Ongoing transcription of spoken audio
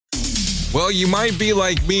Well, you might be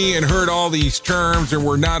like me and heard all these terms and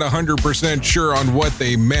were not 100% sure on what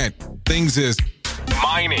they meant. Things is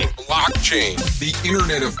mining, blockchain, the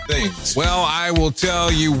Internet of Things. Well, I will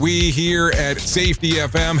tell you, we here at Safety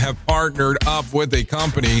FM have partnered up with a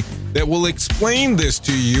company that will explain this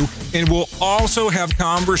to you and will also have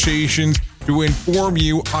conversations to inform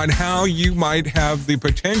you on how you might have the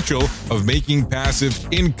potential of making passive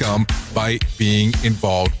income by being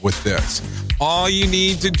involved with this. All you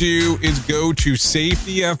need to do is go to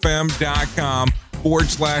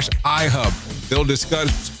safetyfm.com/iHub. They'll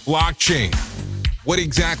discuss blockchain. What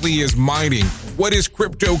exactly is mining? What is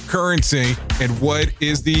cryptocurrency? And what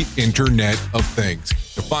is the Internet of Things?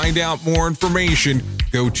 To find out more information,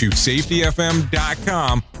 go to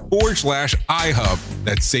safetyfm.com/iHub.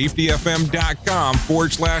 That's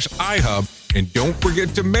safetyfm.com/iHub. And don't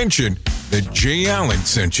forget to mention that Jay Allen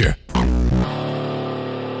sent you.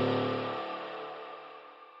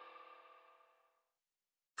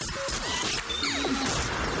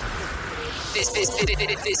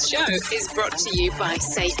 This show is brought to you by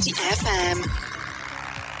Safety FM.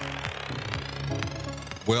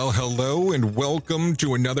 Well, hello and welcome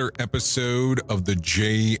to another episode of the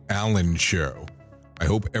Jay Allen Show. I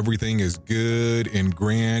hope everything is good and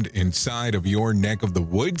grand inside of your neck of the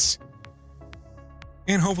woods.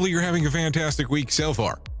 And hopefully you're having a fantastic week so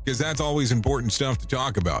far, because that's always important stuff to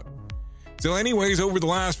talk about. So anyways, over the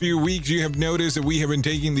last few weeks, you have noticed that we have been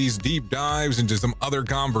taking these deep dives into some other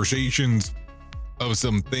conversations of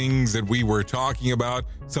some things that we were talking about,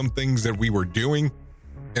 some things that we were doing.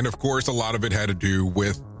 And of course, a lot of it had to do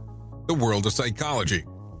with the world of psychology.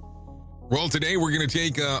 Well, today we're going to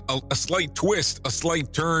take a slight twist, a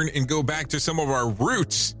slight turn, and go back to some of our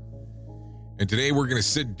roots. And today we're going to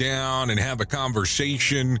sit down and have a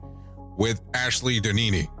conversation with Ashley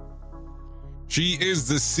Donnini. She is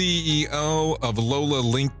the CEO of Lola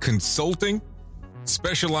Link Consulting,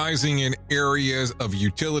 specializing in areas of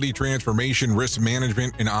utility transformation, risk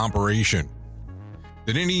management, and operation.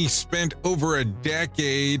 Donnini spent over a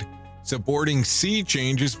decade supporting sea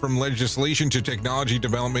changes from legislation to technology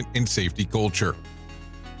development and safety culture.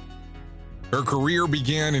 Her career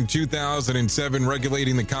began in 2007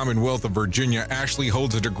 regulating the Commonwealth of Virginia. Ashley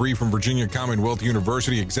holds a degree from Virginia Commonwealth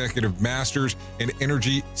University, Executive Master's in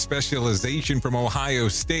Energy Specialization from Ohio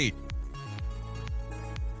State.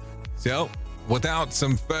 So, without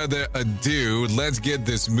some further ado, let's get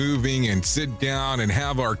this moving and sit down and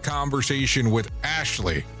have our conversation with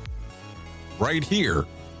Ashley right here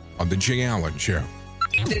on The Jay Allen Show.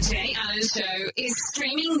 The Jay Allen Show is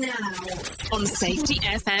streaming now on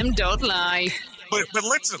safetyfm.live. But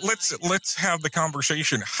let's have the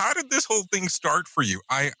conversation. How did this whole thing start for you?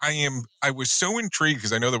 I was so intrigued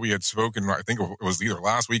because I know that we had spoken, I think it was either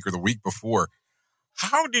last week or the week before.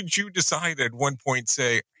 How did you decide at one point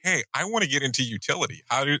say, hey, I want to get into utility?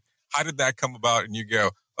 How did that come about? And you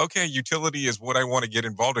go, okay, utility is what I want to get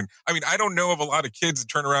involved in. I mean, I don't know of a lot of kids that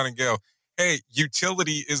turn around and go, hey,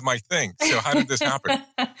 utility is my thing. So how did this happen?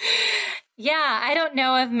 Yeah, I don't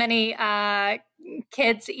know of many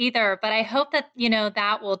kids either, but I hope that,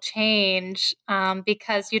 that will change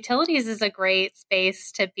because utilities is a great space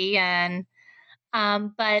to be in.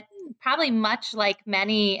 But probably much like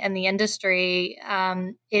many in the industry,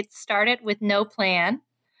 it started with no plan.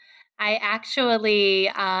 I actually,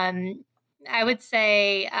 I would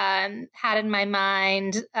say, had in my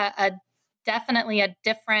mind definitely a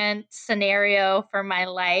different scenario for my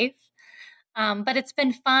life. But it's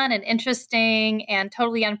been fun and interesting and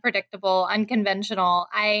totally unpredictable, unconventional.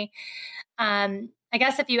 I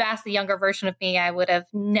guess if you asked the younger version of me, I would have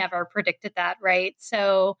never predicted that, right?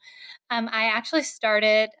 So I actually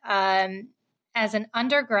started as an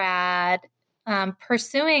undergrad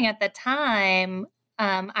pursuing at the time,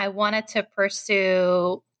 I wanted to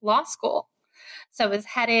pursue law school. So I was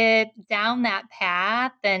headed down that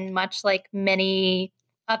path, and much like many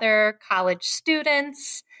other college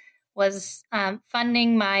students, was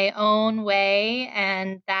funding my own way,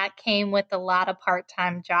 and that came with a lot of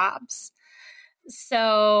part-time jobs.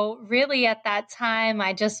 So really at that time,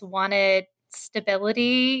 I just wanted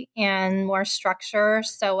stability and more structure.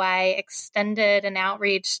 So I extended an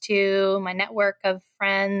outreach to my network of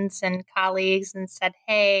friends and colleagues and said,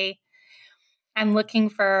 hey, I'm looking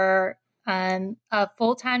for a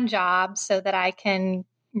full-time job so that I can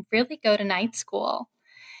really go to night school.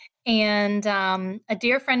 And a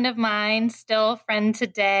dear friend of mine, still a friend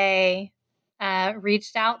today,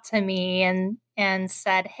 reached out to me and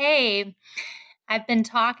said, hey, I've been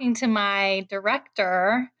talking to my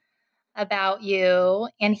director about you,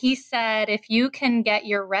 and he said if you can get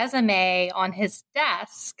your resume on his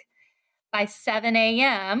desk, by 7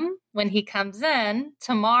 a.m. when he comes in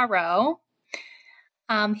tomorrow,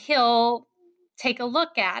 he'll take a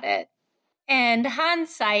look at it. And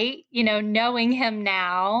hindsight, knowing him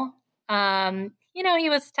now, he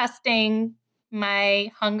was testing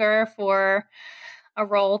my hunger for a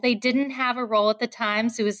role. They didn't have a role at the time.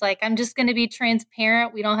 So he was like, I'm just going to be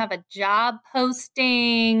transparent. We don't have a job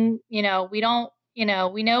posting. We know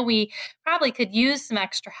we probably could use some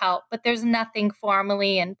extra help, but there's nothing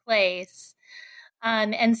formally in place.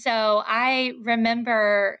 And so I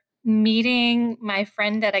remember meeting my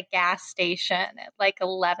friend at a gas station at like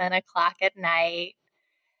 11 o'clock at night,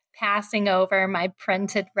 passing over my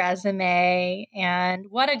printed resume. And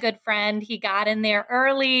what a good friend. He got in there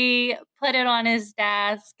early, put it on his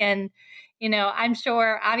desk. And, I'm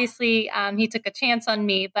sure, obviously, he took a chance on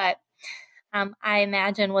me, but I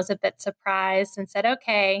imagine was a bit surprised and said,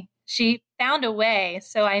 okay, she found a way,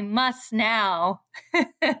 so I must now Made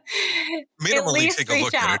him at least take a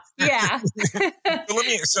look out. at it. Yeah.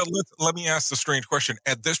 Let me ask the strange question.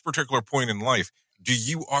 At this particular point in life, do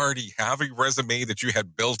you already have a resume that you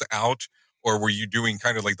had built out, or were you doing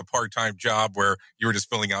kind of like the part-time job where you were just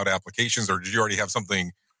filling out applications, or did you already have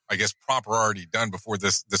something, I guess, proper already done before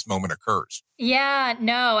this moment occurs? Yeah,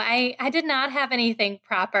 no, I did not have anything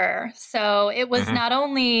proper. So it was not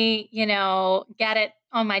only, get it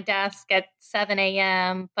on my desk at 7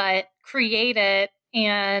 a.m., but create it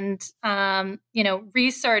and,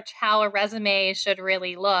 research how a resume should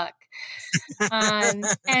really look.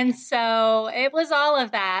 And so it was all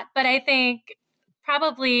of that. But I think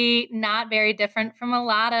probably not very different from a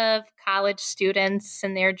lot of college students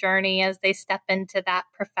in their journey as they step into that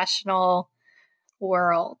professional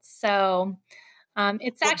world. So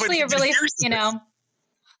it's actually a really,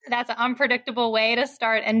 that's an unpredictable way to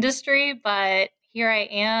start industry, but here I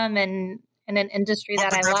am in an industry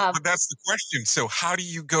that I love. But that's the question. So how do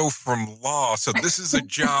you go from law? So this is a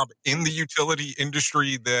job in the utility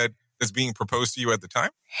industry that is being proposed to you at the time?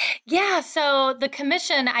 Yeah. So the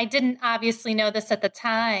commission, I didn't obviously know this at the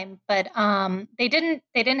time, but they didn't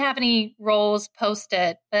have any roles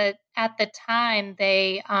posted. But at the time,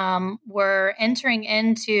 they were entering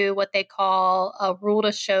into what they call a rule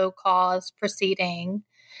to show cause proceeding.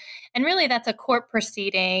 And really, that's a court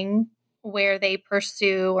proceeding where they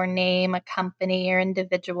pursue or name a company or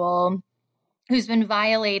individual who's been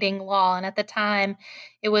violating law. And at the time,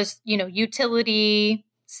 it was, utility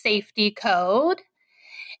safety code.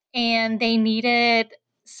 And they needed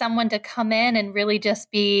someone to come in and really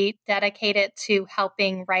just be dedicated to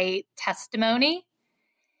helping write testimony.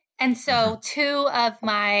 And so two of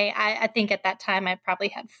my, I think at that time, I probably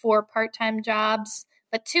had 4 part-time jobs,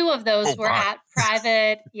 but 2 of those were at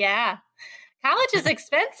private. Yeah. College is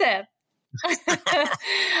expensive.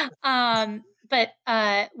 But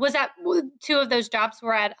was that 2 of those jobs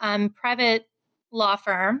were at private law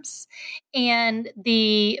firms, and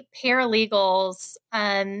the paralegals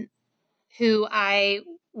who I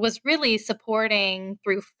was really supporting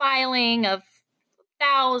through filing of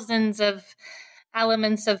thousands of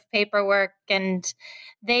elements of paperwork, and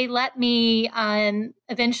they let me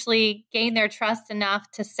eventually gain their trust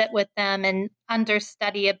enough to sit with them and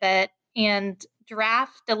understudy a bit and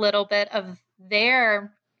draft a little bit of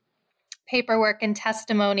their paperwork and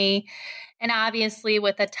testimony, and obviously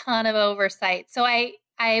with a ton of oversight. So I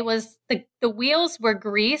was, the wheels were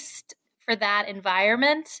greased for that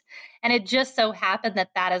environment, and it just so happened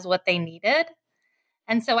that that is what they needed.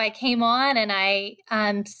 And so I came on and I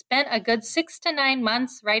spent a good 6 to 9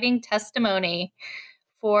 months writing testimony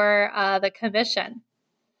for the commission.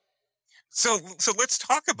 So let's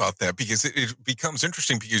talk about that, because it becomes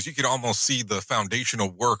interesting, because you could almost see the foundational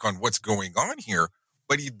work on what's going on here,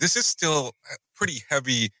 but this is still pretty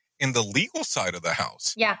heavy in the legal side of the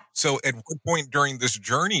house. Yeah. So at what point during this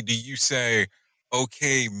journey do you say,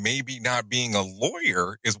 okay, maybe not being a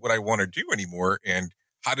lawyer is what I want to do anymore? And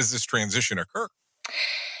how does this transition occur?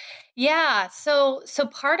 Yeah. So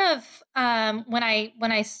part of when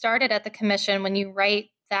I started at the commission, when you write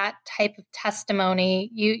that type of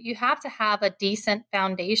testimony, you have to have a decent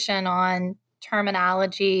foundation on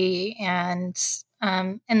terminology and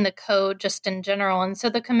in the code just in general. And so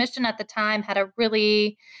the commission at the time had a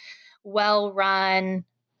really well-run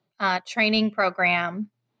training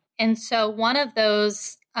program. And so one of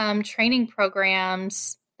those training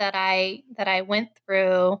programs that I went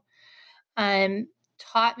through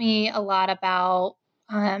taught me a lot about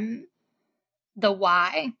the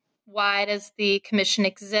why. Why does the commission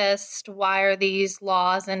exist? Why are these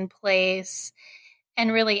laws in place?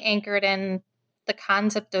 And really anchored in the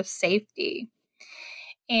concept of safety.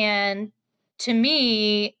 And to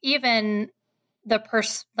me, even the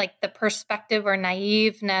perspective or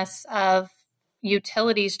naiveness of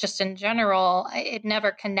utilities just in general, it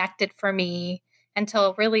never connected for me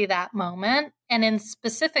until really that moment. And then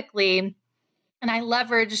specifically, and I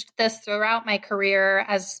leveraged this throughout my career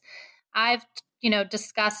as I've,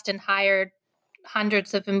 discussed and hired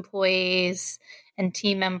hundreds of employees and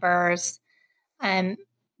team members.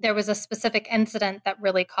 There was a specific incident that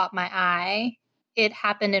really caught my eye. It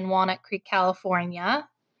happened in Walnut Creek, California,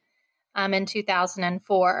 in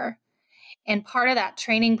 2004. And part of that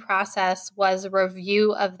training process was a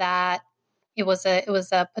review of that. It was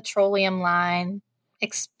a petroleum line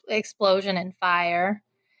explosion and fire.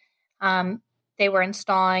 They were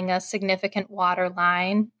installing a significant water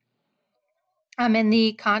line. And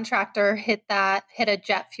the contractor hit a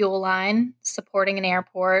jet fuel line supporting an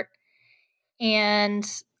airport. And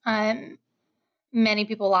many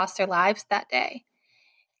people lost their lives that day.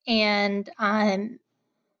 And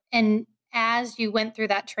as you went through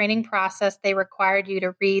that training process, they required you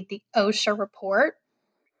to read the OSHA report.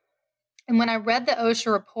 And when I read the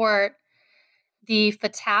OSHA report, the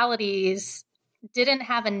fatalities didn't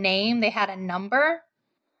have a name, they had a number.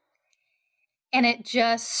 And it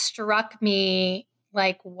just struck me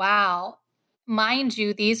like, wow, mind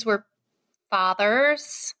you, these were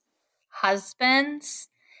fathers, husbands.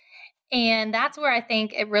 And that's where I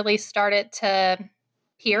think it really started to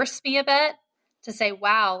pierce me a bit, to say,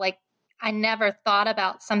 wow, like I never thought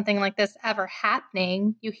about something like this ever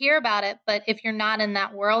happening. You hear about it, but if you're not in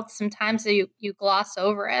that world, sometimes you gloss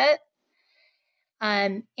over it.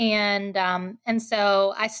 And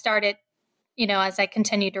so I started, as I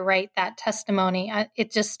continued to write that testimony,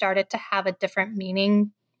 it just started to have a different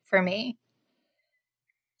meaning for me.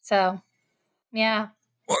 So, yeah.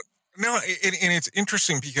 Well, no, and it's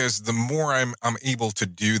interesting because the more I'm able to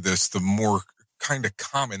do this, the more kind of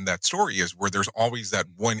common that story is, where there's always that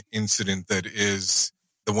one incident that is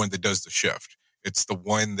the one that does the shift. It's the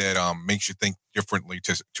one that makes you think differently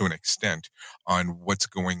to an extent on what's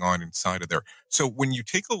going on inside of there. So when you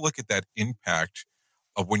take a look at that impact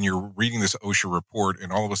of when you're reading this OSHA report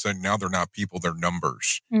and all of a sudden now they're not people, they're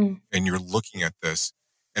numbers, and you're looking at this,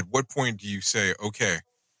 at what point do you say, okay,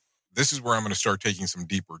 this is where I'm going to start taking some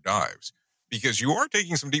deeper dives? Because you are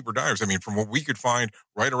taking some deeper dives. I mean, from what we could find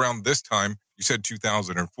right around this time, you said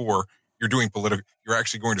 2004, you're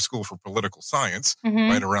actually going to school for political science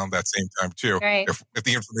right around that same time too. Right. If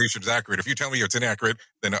the information is accurate, if you tell me it's inaccurate,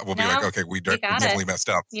 then we'll be like, okay, we definitely messed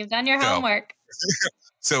up. You've done your homework.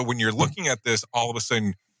 So when you're looking at this, all of a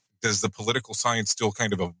sudden, does the political science still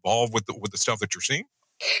kind of evolve with the stuff that you're seeing?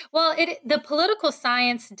 Well, the political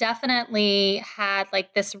science definitely had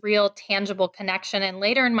like this real tangible connection. And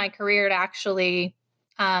later in my career, it actually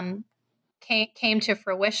came to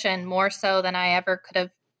fruition more so than I ever could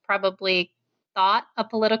have probably thought a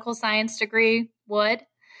political science degree would.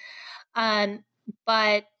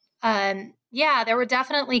 But there were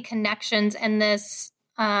definitely connections in this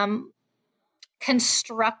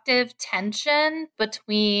constructive tension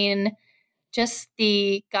between just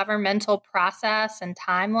the governmental process and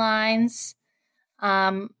timelines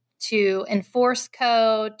to enforce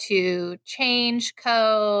code, to change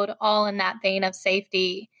code, all in that vein of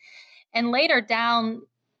safety. And later down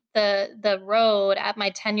the road at my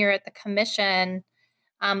tenure at the commission,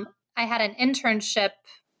 I had an internship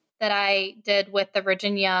that I did with the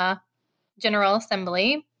Virginia General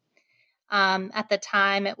Assembly. At the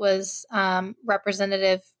time, it was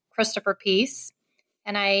Representative Christopher Peace.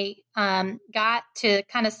 And I got to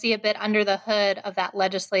kind of see a bit under the hood of that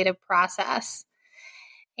legislative process.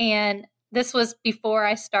 And this was before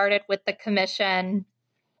I started with the commission,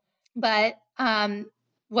 but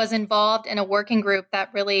was involved in a working group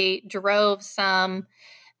that really drove some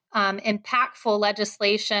impactful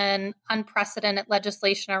legislation, unprecedented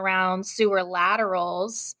legislation around sewer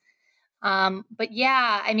laterals. But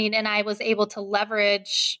yeah, I mean, and I was able to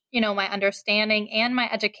leverage, my understanding and my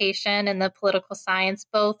education in the political science,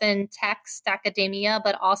 both in text academia,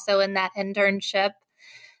 but also in that internship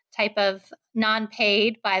type of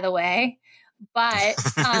non-paid, by the way, but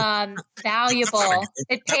valuable.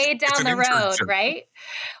 It paid down the road, right?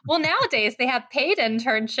 Well, nowadays they have paid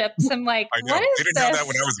internships. I'm like, what is they didn't this? have that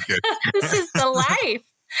when I was a kid. This is the life.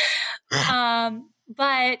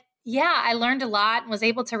 But yeah, I learned a lot and was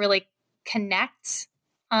able to really connect.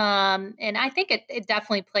 And I think it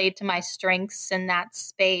definitely played to my strengths in that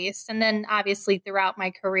space. And then obviously throughout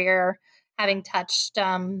my career, having touched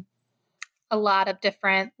a lot of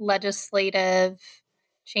different legislative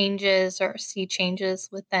changes or sea changes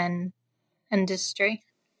within industry.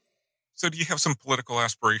 So do you have some political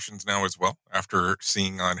aspirations now as well, after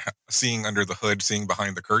seeing under the hood, seeing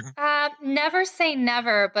behind the curtain? Never say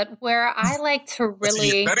never, but where I like to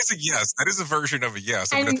really... That is a yes. That is a version of a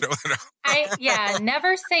yes. I'm going to throw that out.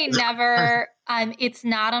 Never say never. It's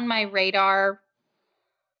not on my radar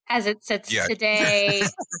as it sits today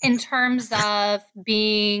in terms of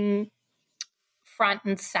being front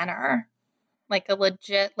and center, like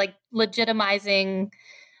legitimizing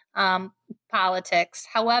politics.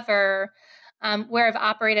 However, where I've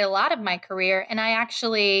operated a lot of my career, and I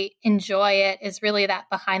actually enjoy it, is really that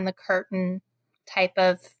behind the curtain type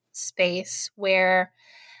of space where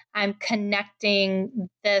I'm connecting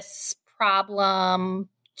this problem,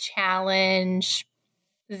 challenge,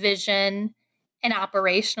 vision, and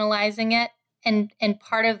operationalizing it. And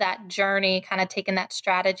part of that journey, kind of taking that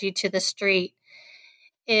strategy to the street,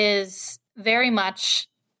 is very much,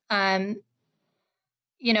 what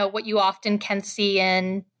you often can see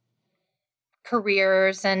in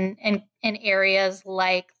careers and areas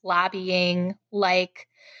like lobbying, like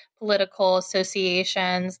political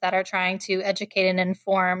associations that are trying to educate and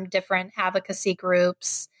inform different advocacy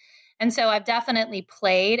groups. And so I've definitely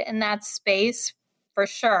played in that space for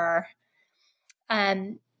sure.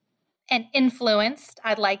 And influenced,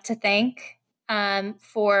 I'd like to think,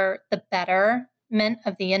 for the betterment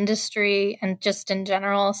of the industry and just in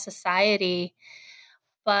general society.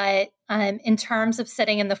 But in terms of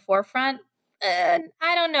sitting in the forefront, I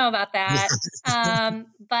don't know about that.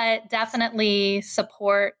 But definitely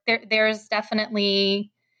support. There's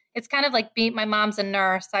definitely, it's kind of like my mom's a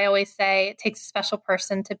nurse. I always say it takes a special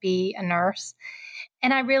person to be a nurse.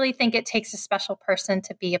 And I really think it takes a special person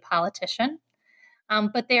to be a politician.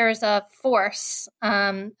 But there's a force,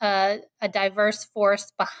 a diverse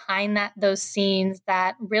force behind those scenes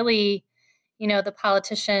that really, the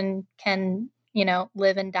politician can,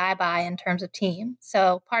 live and die by in terms of team.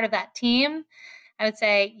 So part of that team, I would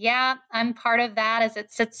say, I'm part of that as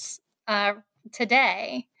it sits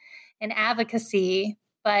today in advocacy.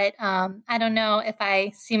 But I don't know if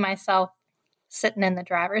I see myself sitting in the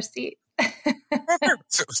driver's seat.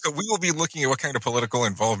 So we will be looking at what kind of political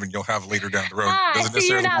involvement you'll have later down the road. So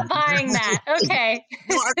you're not buying that. Okay.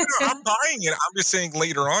 No, I'm buying it. I'm just saying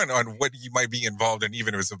later on what you might be involved in,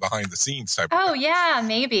 even if it's a behind the scenes type of thing. Yeah,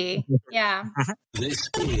 maybe. Yeah. This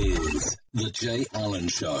is The Jay Allen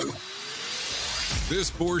Show.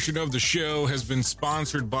 This portion of the show has been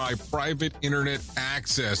sponsored by Private Internet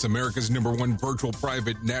Access, America's #1 virtual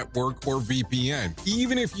private network, or VPN.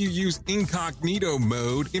 Even if you use incognito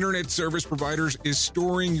mode, internet service providers is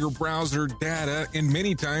storing your browser data and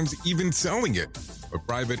many times even selling it. But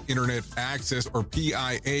Private Internet Access, or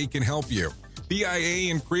PIA, can help you.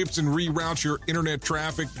 PIA encrypts and reroutes your internet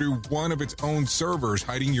traffic through one of its own servers,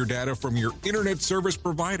 hiding your data from your internet service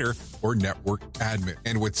provider or network admin.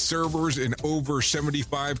 And with servers in over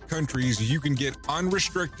 75 countries, you can get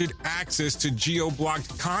unrestricted access to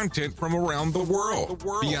geo-blocked content from around the world.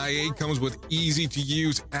 PIA comes with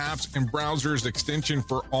easy-to-use apps and browsers extension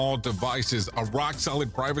for all devices, a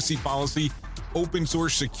rock-solid privacy policy, open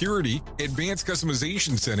source security, advanced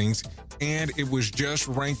customization settings, and it was just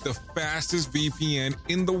ranked the fastest VPN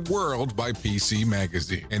in the world by PC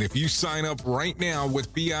Magazine. And if you sign up right now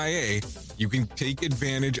with PIA, you can take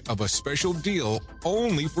advantage of a special deal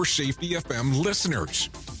only for Safety FM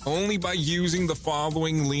listeners. Only by using the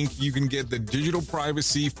following link, you can get the digital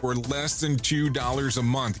privacy for less than $2 a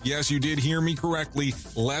month. Yes, you did hear me correctly,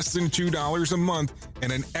 less than $2 a month,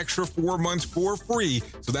 and an extra 4 months for free.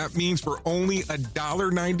 So that means for only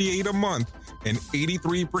 $1.98 a month and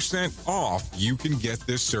 83% off, you can get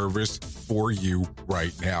this service for you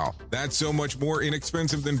right now. That's so much more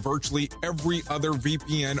inexpensive than virtually every other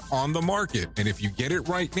VPN on the market. And if you get it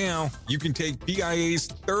right now, you can take PIA's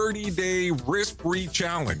 30-day risk-free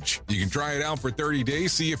challenge. You can try it out for 30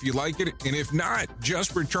 days, see if you like it, and if not,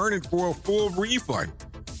 just return it for a full refund.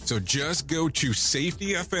 So just go to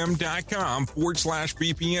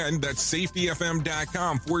safetyfm.com/VPN. That's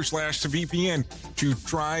safetyfm.com/VPN to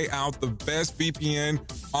try out the best VPN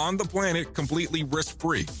on the planet completely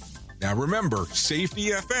risk-free. Now remember,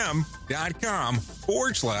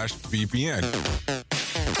 safetyfm.com/VPN.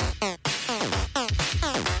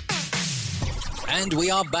 And we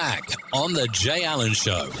are back on The Jay Allen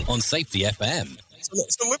Show on Safety FM.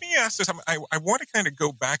 So let me ask this. I want to kind of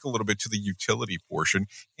go back a little bit to the utility portion.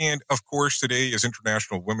 And of course, today is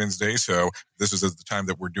International Women's Day. So this is at the time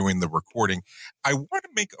that we're doing the recording. I want to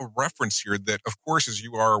make a reference here that, of course, as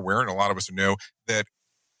you are aware, and a lot of us know, that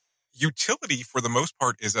utility, for the most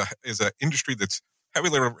part, is a industry that's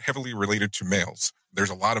heavily related to males.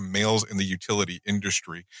 There's a lot of males in the utility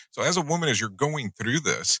industry. So as a woman, as you're going through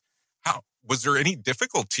this, was there any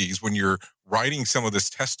difficulties when you're writing some of this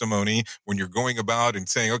testimony, when you're going about and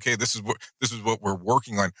saying, okay, this is what we're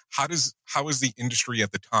working on? How is the industry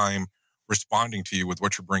at the time responding to you with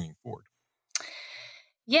what you're bringing forward?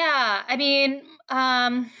 Yeah, I mean,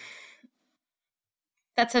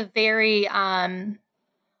 that's a very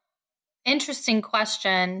interesting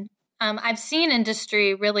question. I've seen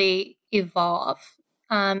industry really evolve.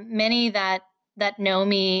 Many that know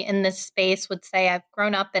me in this space would say I've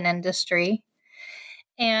grown up in industry.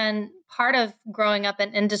 And part of growing up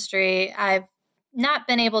in industry, I've not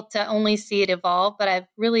been able to only see it evolve, but I've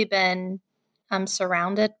really been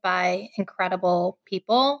surrounded by incredible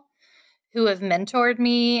people who have mentored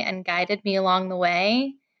me and guided me along the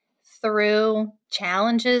way through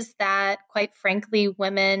challenges that, quite frankly,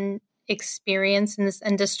 women experience in this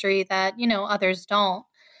industry that, others don't.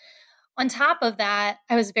 On top of that,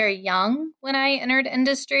 I was very young when I entered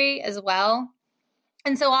industry as well.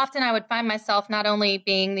 And so often I would find myself not only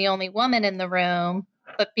being the only woman in the room,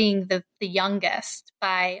 but being the youngest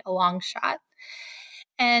by a long shot.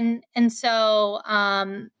 And so,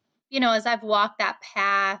 as I've walked that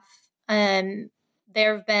path,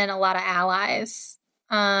 there have been a lot of allies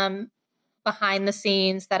behind the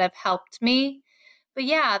scenes that have helped me. But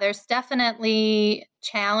yeah, there's definitely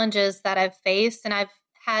challenges that I've faced, and I've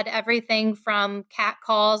had everything from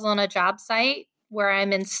catcalls on a job site where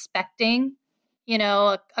I'm inspecting,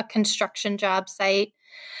 a construction job site,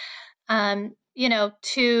 to,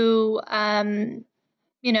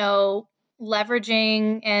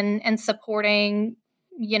 leveraging and supporting,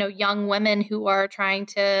 young women who are trying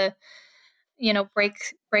to,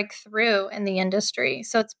 break through in the industry.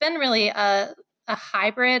 So it's been really a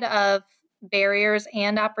hybrid of barriers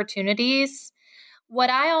and opportunities. What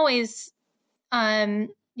I always, in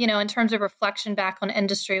terms of reflection back on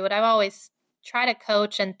industry, what I've always try to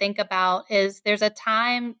coach and think about is there's a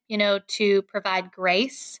time, to provide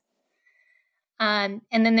grace. And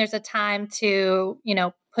then there's a time to,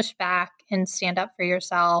 push back and stand up for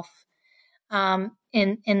yourself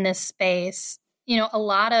in this space. A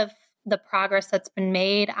lot of the progress that's been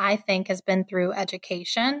made, I think, has been through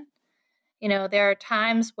education. There are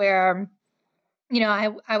times where,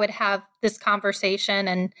 I would have this conversation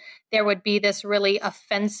and there would be this really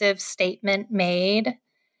offensive statement made,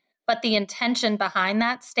 but the intention behind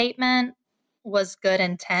that statement was good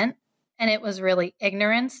intent, and it was really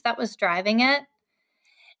ignorance that was driving it.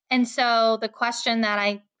 And so the question that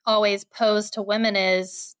I always pose to women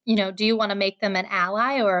is, do you want to make them an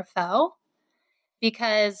ally or a foe?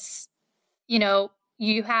 Because,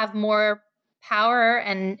 you have more power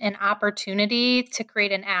and opportunity to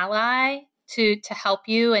create an ally to help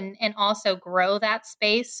you and also grow that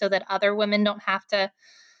space so that other women don't have to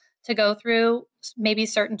go through maybe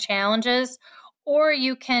certain challenges, or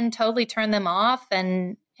you can totally turn them off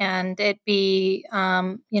and it be,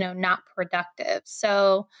 not productive.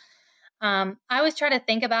 So I always try to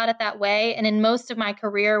think about it that way. And in most of my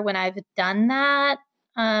career, when I've done that,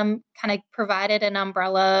 kind of provided an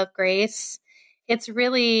umbrella of grace, it's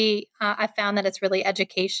really, I found that it's really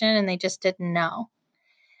education and they just didn't know.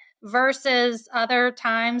 Versus other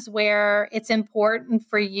times where it's important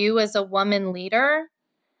for you as a woman leader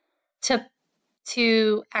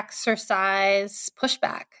to exercise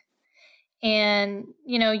pushback. And,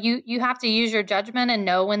 you have to use your judgment and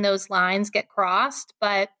know when those lines get crossed.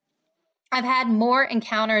 But I've had more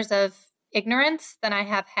encounters of ignorance than I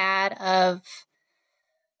have had of,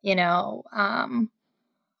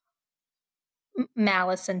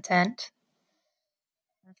 malice intent.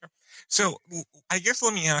 Okay. So I guess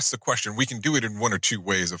let me ask the question. We can do it in one or two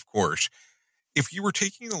ways, of course. If you were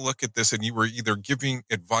taking a look at this and you were either giving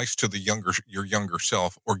advice to your younger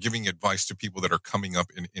self or giving advice to people that are coming up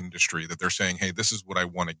in industry that they're saying, hey, this is what I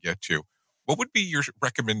want to get to, what would be your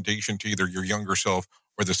recommendation to either your younger self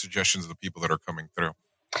or the suggestions of the people that are coming through?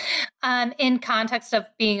 In context of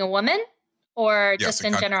being a woman or Yes, just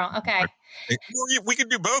in general? Okay. We can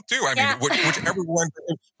do both too. I mean, whichever one.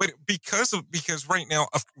 But because right now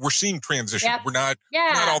we're seeing transition. Yep. We're not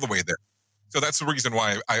all the way there. So that's the reason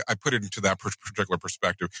why I put it into that particular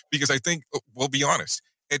perspective, because I think, we'll be honest,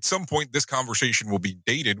 at some point this conversation will be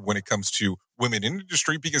dated when it comes to women in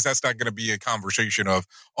industry, because that's not going to be a conversation of,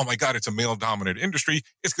 oh my God, it's a male-dominant industry.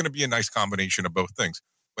 It's going to be a nice combination of both things.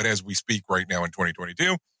 But as we speak right now in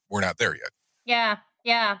 2022, we're not there yet.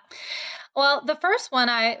 Yeah. Well, the first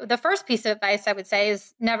piece of advice I would say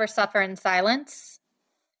is never suffer in silence,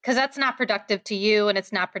 because that's not productive to you and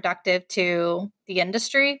it's not productive to the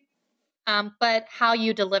industry. But how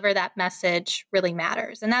you deliver that message really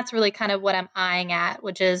matters. And that's really kind of what I'm eyeing at,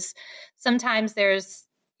 which is sometimes there's,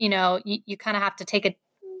 you kind of have to take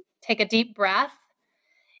a deep breath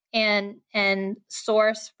and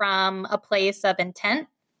source from a place of intent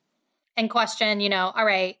and question, all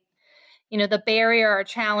right, the barrier or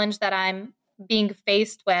challenge that I'm being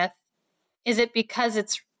faced with, is it because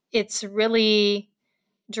it's really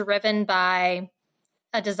driven by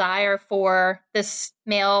a desire for this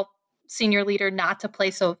male senior leader not to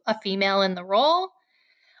place a female in the role?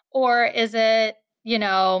 Or is it,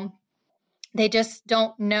 they just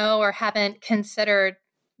don't know or haven't considered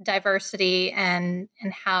diversity and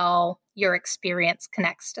how your experience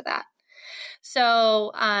connects to that?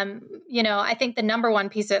 So, I think the number one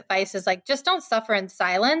piece of advice is like, just don't suffer in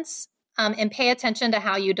silence, and pay attention to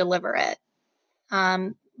how you deliver it.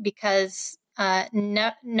 Because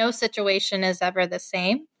no situation is ever the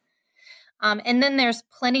same. And then there's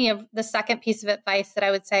plenty of the second piece of advice that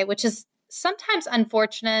I would say, which is sometimes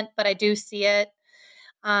unfortunate, but I do see it,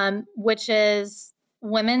 which is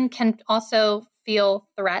women can also feel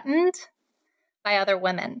threatened by other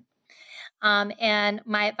women. And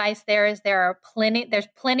my advice there is there's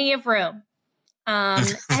plenty of room.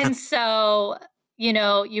 And so,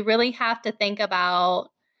 you really have to think about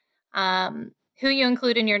who you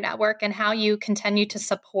include in your network and how you continue to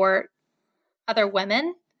support other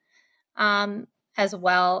women as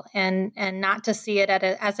well, and not to see it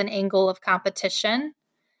as an angle of competition,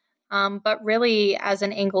 but really as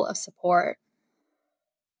an angle of support.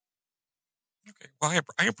 Okay. Well,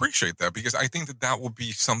 I appreciate that, because I think that will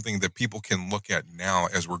be something that people can look at now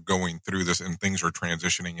as we're going through this and things are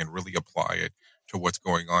transitioning, and really apply it to what's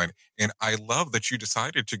going on. And I love that you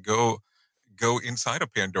decided to go inside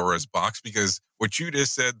of Pandora's box, because what you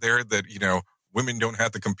just said there, that, women don't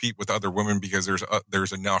have to compete with other women because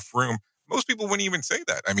there's enough room. Most people wouldn't even say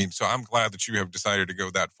that. I mean, so I'm glad that you have decided to go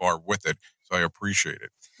that far with it. So I appreciate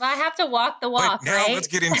it. Well, I have to walk the walk, but now right? Let's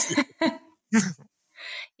get into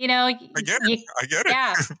I get it. I get it.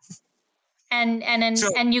 Yeah.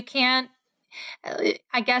 And you can't,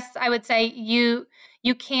 I guess I would say you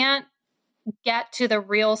can't get to the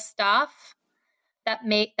real stuff that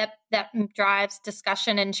drives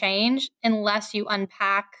discussion and change unless you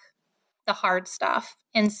unpack the hard stuff.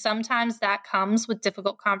 And sometimes that comes with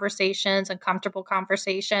difficult conversations, uncomfortable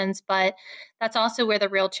conversations, but that's also where the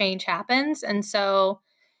real change happens. And so,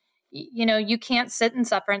 you can't sit and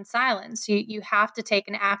suffer in silence. You have to take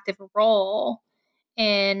an active role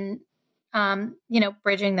in,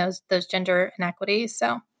 bridging those gender inequities.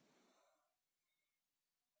 So.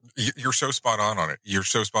 You're so spot on it. You're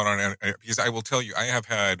so spot on it, because I will tell you, I have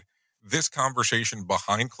had this conversation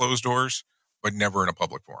behind closed doors, but never in a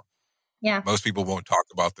public forum. Yeah. Most people won't talk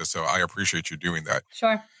about this, so I appreciate you doing that.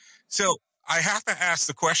 Sure. So I have to ask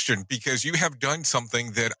the question, because you have done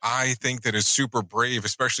something that I think that is super brave,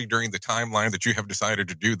 especially during the timeline that you have decided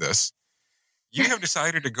to do this. You have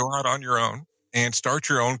decided to go out on your own and start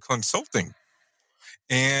your own consulting.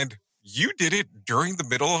 And you did it during the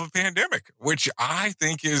middle of a pandemic, which I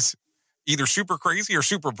think is either super crazy or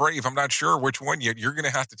super brave. I'm not sure which one yet. You're going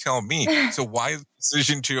to have to tell me. So why the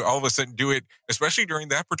decision to all of a sudden do it, especially during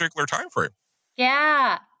that particular time frame?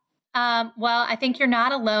 Yeah. Well, I think you're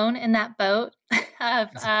not alone in that boat of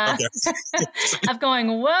of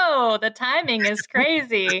going, whoa, the timing is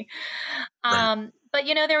crazy. Right. But,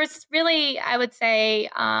 there was really, I would say,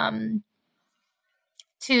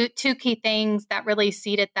 two key things that really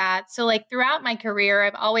seeded that. So like throughout my career,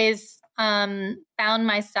 I've always found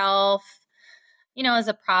myself, as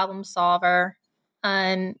a problem solver.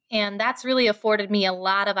 And that's really afforded me a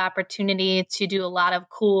lot of opportunity to do a lot of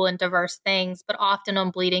cool and diverse things, but often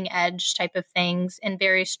on bleeding edge type of things and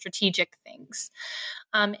very strategic things.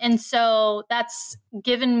 And so that's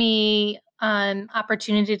given me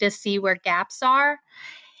opportunity to see where gaps are,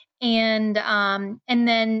 and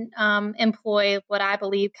then employ what I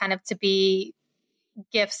believe kind of to be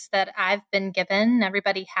gifts that I've been given.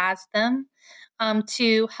 Everybody has them,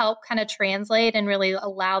 to help kind of translate and really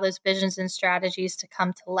allow those visions and strategies to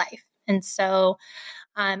come to life. And so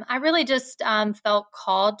I really just felt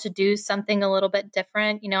called to do something a little bit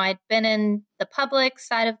different. I'd been in the public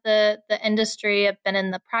side of the industry. I've been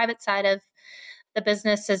in the private side of the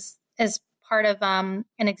business as part of an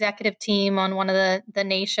executive team on one of the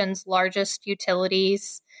nation's largest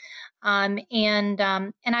utilities. And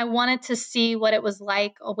I wanted to see what it was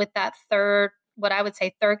like with that third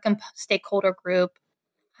stakeholder group,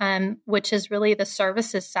 which is really the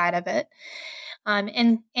services side of it.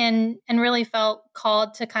 And really felt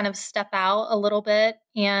called to kind of step out a little bit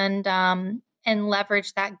and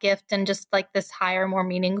leverage that gift in just like this higher, more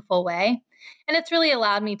meaningful way. And it's really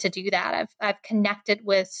allowed me to do that. I've connected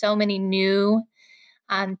with so many new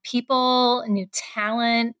people, new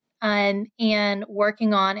talent, and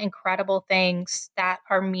working on incredible things that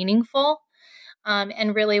are meaningful.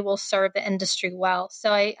 and really will serve the industry well.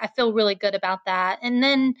 So I feel really good about that. And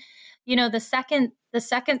then, the second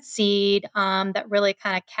seed that really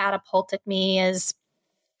kind of catapulted me is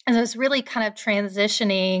I was really kind of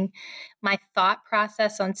transitioning my thought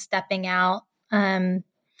process on stepping out on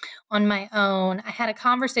my own. I had a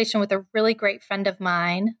conversation with a really great friend of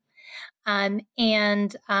mine. And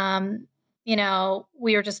we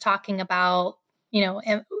were just talking about,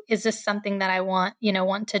 is this something that I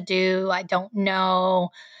want to do? I don't know.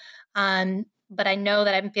 But I know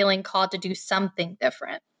that I'm feeling called to do something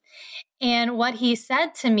different. And what he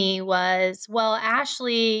said to me was, well,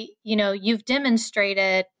 Ashley, you've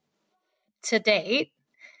demonstrated to date,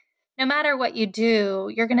 no matter what you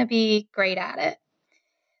do, you're going to be great at it.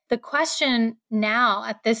 The question now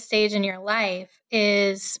at this stage in your life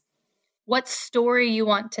is what story you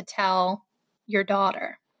want to tell your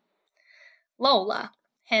daughter, Lola,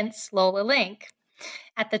 hence Lola Link.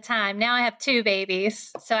 At the time, now I have 2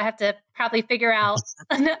 babies, so I have to probably figure out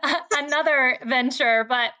another venture,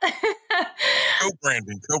 but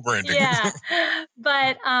co-branding. Yeah,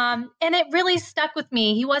 but and it really stuck with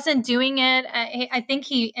me. He wasn't doing it. I think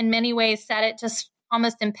he, in many ways, said it just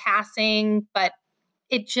almost in passing, but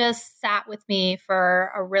it just sat with me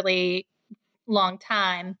for a really long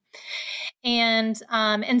time. And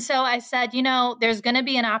so I said, there's going to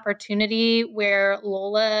be an opportunity where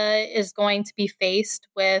Lola is going to be faced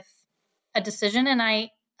with a decision and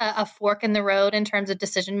a fork in the road in terms of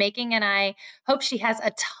decision making. And I hope she has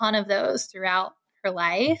a ton of those throughout her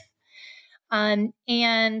life. And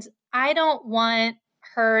I don't want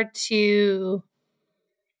her to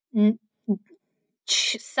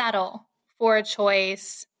settle for a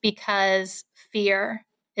choice because fear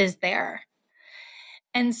is there.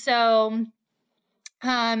 And so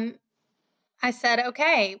I said,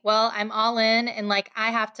 okay, well, I'm all in and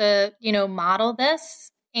I have to, model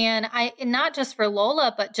this. And not just for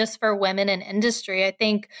Lola, but just for women in industry. I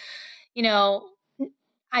think,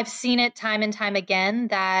 I've seen it time and time again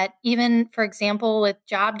that even, for example, with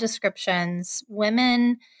job descriptions,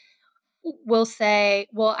 women will say,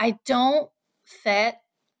 well, I don't fit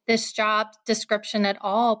this job description at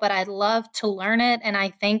all, but I'd love to learn it. And I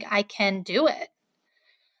think I can do it.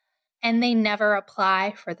 And they never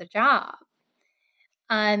apply for the job.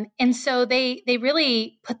 And so they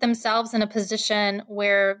really put themselves in a position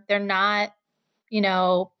where they're not,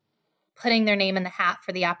 putting their name in the hat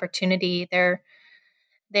for the opportunity. They're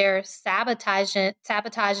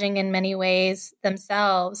sabotaging in many ways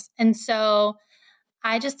themselves. And so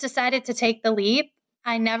I just decided to take the leap.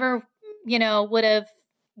 I never, would have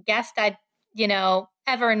guessed I'd,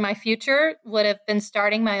 ever in my future would have been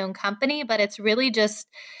starting my own company, but it's really just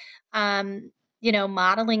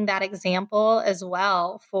modeling that example as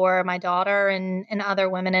well for my daughter and other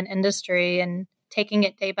women in industry and taking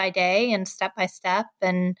it day by day and step by step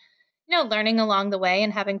and, learning along the way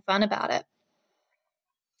and having fun about it.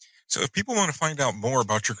 So if people want to find out more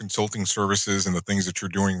about your consulting services and the things that you're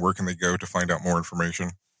doing, where can they go to find out more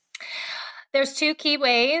information? There's 2 key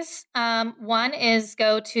ways. One is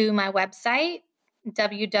go to my website,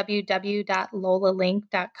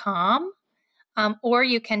 www.lolalink.com. Or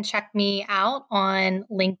you can check me out on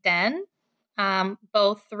LinkedIn,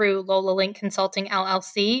 both through Lola Link Consulting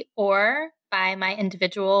LLC or by my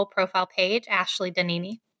individual profile page, Ashley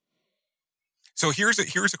Donnini. So here's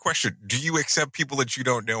a question. Do you accept people that you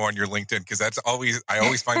don't know on your LinkedIn? Because I always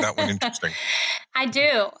find that one interesting. I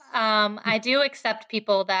do. I do accept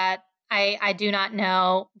people that I do not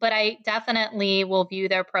know, but I definitely will view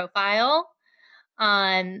their profile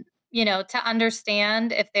to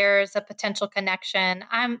understand if there's a potential connection.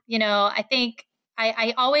 I think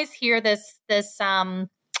I always hear this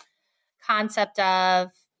concept of,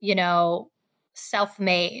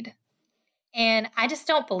 self-made. And I just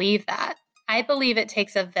don't believe that. I believe it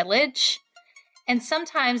takes a village. And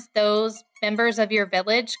sometimes those members of your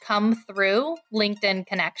village come through LinkedIn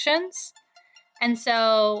connections. And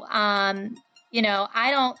so, I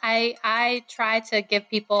try to give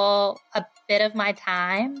people a bit of my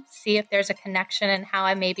time, see if there's a connection and how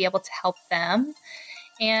I may be able to help them.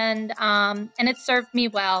 And it's served me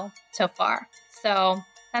well so far. So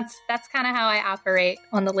that's kind of how I operate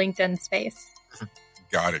on the LinkedIn space.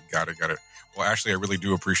 Got it. Well, Ashley, I really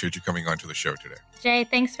do appreciate you coming on to the show today. Jay,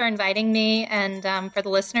 thanks for inviting me. And for the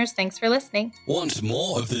listeners, thanks for listening. Want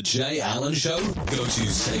more of The Jay Allen Show? Go to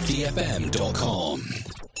safetyfm.com.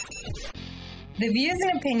 The views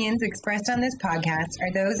and opinions expressed on this podcast are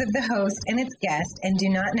those of the host and its guest and do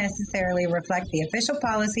not necessarily reflect the official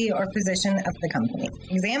policy or position of the company.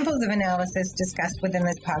 Examples of analysis discussed within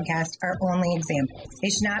this podcast are only examples. They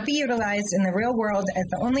should not be utilized in the real world as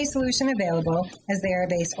the only solution available, as they are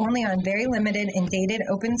based only on very limited and dated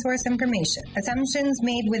open source information. Assumptions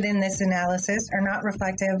made within this analysis are not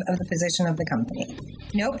reflective of the position of the company.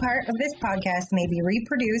 No part of this podcast may be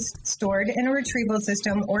reproduced, stored in a retrieval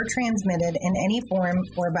system, or transmitted in any form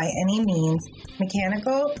or by any means,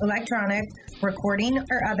 mechanical, electronic, recording,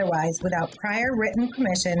 or otherwise, without prior written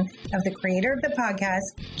permission of the creator of the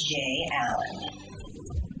podcast, Jay Allen.